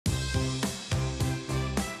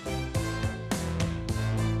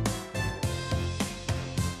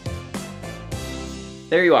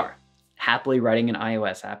there you are, happily writing an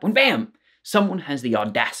iOS app when bam, someone has the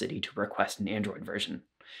audacity to request an Android version.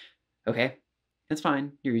 Okay, it's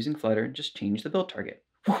fine, you're using Flutter, just change the build target.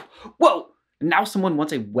 Whoa, now someone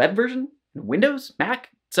wants a web version in Windows, Mac,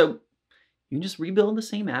 so you can just rebuild the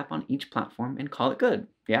same app on each platform and call it good,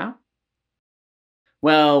 yeah?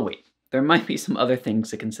 Well, wait, there might be some other things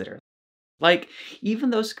to consider. Like, even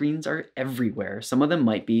though screens are everywhere, some of them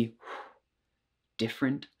might be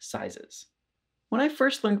different sizes. When I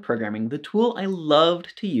first learned programming, the tool I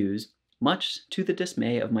loved to use, much to the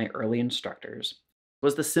dismay of my early instructors,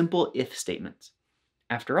 was the simple if statements.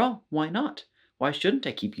 After all, why not? Why shouldn't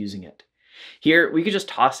I keep using it? Here, we could just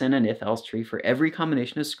toss in an if-else tree for every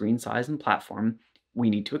combination of screen size and platform we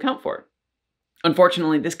need to account for.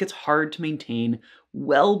 Unfortunately, this gets hard to maintain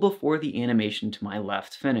well before the animation to my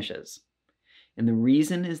left finishes. And the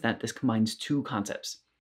reason is that this combines two concepts.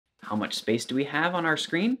 How much space do we have on our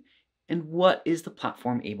screen? And what is the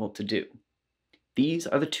platform able to do? These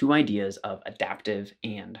are the two ideas of adaptive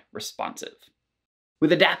and responsive.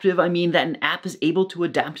 With adaptive, I mean that an app is able to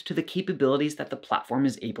adapt to the capabilities that the platform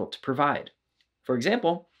is able to provide. For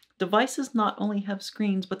example, devices not only have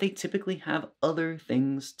screens, but they typically have other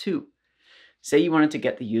things too. Say you wanted to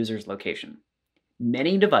get the user's location.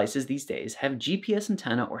 Many devices these days have GPS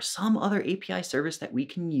antenna or some other API service that we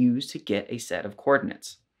can use to get a set of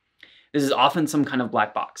coordinates. This is often some kind of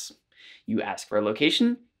black box. You ask for a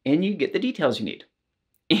location and you get the details you need.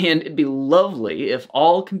 And it'd be lovely if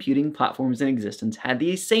all computing platforms in existence had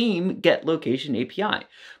the same get location API.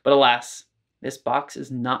 But alas, this box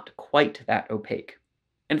is not quite that opaque.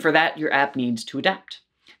 And for that, your app needs to adapt.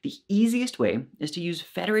 The easiest way is to use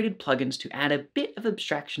federated plugins to add a bit of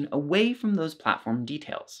abstraction away from those platform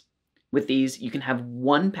details. With these, you can have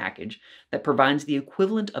one package that provides the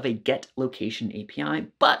equivalent of a get location API,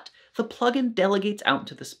 but the plugin delegates out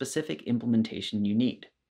to the specific implementation you need.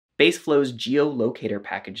 Baseflow's geolocator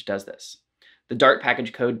package does this. The Dart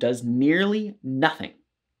package code does nearly nothing,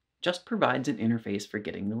 just provides an interface for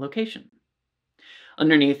getting the location.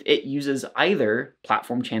 Underneath, it uses either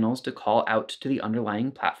platform channels to call out to the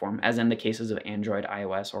underlying platform, as in the cases of Android,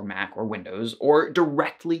 iOS, or Mac, or Windows, or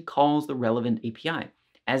directly calls the relevant API,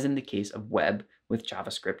 as in the case of web with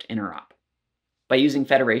JavaScript interop. By using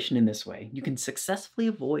federation in this way, you can successfully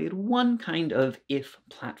avoid one kind of if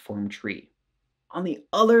platform tree. On the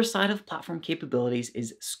other side of platform capabilities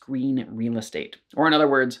is screen real estate, or in other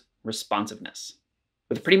words, responsiveness.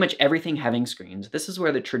 With pretty much everything having screens, this is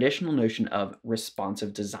where the traditional notion of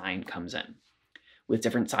responsive design comes in. With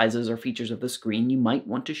different sizes or features of the screen, you might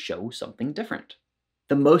want to show something different.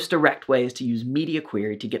 The most direct way is to use media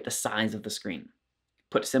query to get the size of the screen.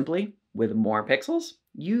 Put simply, with more pixels,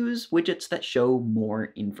 use widgets that show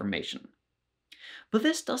more information. But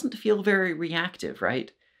this doesn't feel very reactive,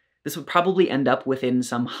 right? This would probably end up within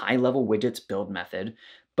some high-level widgets build method,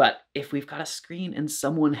 but if we've got a screen and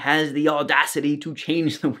someone has the audacity to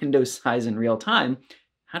change the window size in real time,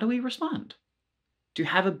 how do we respond? To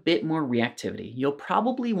have a bit more reactivity, you'll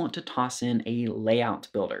probably want to toss in a layout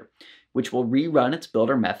builder, which will rerun its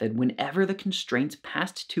builder method whenever the constraints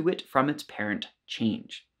passed to it from its parent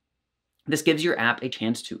change. This gives your app a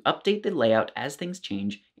chance to update the layout as things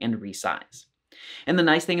change and resize. And the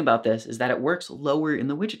nice thing about this is that it works lower in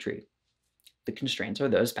the widget tree. The constraints are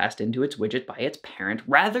those passed into its widget by its parent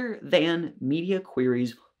rather than media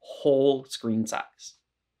query's whole screen size.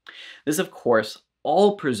 This, of course,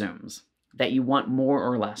 all presumes that you want more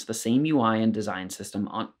or less the same UI and design system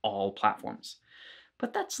on all platforms.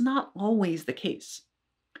 But that's not always the case.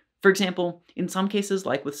 For example, in some cases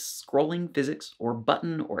like with scrolling physics or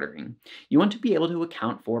button ordering, you want to be able to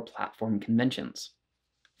account for platform conventions.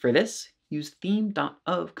 For this, use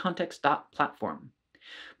theme.ofcontext.platform.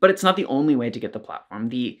 But it's not the only way to get the platform.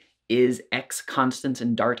 The isXconstants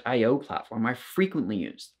and Dart.io platform are frequently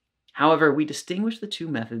used. However, we distinguish the two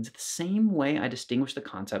methods the same way I distinguish the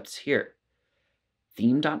concepts here.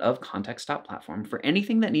 Theme.ofcontext.platform for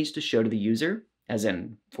anything that needs to show to the user, as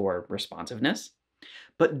in for responsiveness,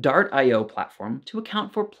 but Dart.io platform to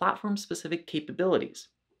account for platform-specific capabilities,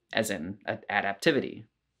 as in adaptivity.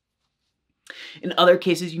 In other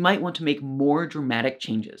cases, you might want to make more dramatic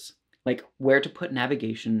changes, like where to put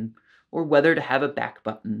navigation, or whether to have a back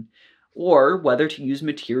button, or whether to use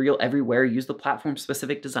material everywhere, use the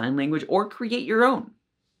platform-specific design language, or create your own.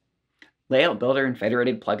 Layout Builder and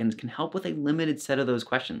federated plugins can help with a limited set of those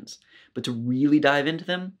questions, but to really dive into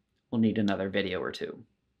them, we'll need another video or two.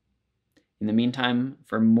 In the meantime,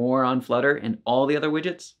 for more on Flutter and all the other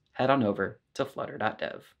widgets, head on over to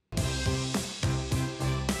flutter.dev.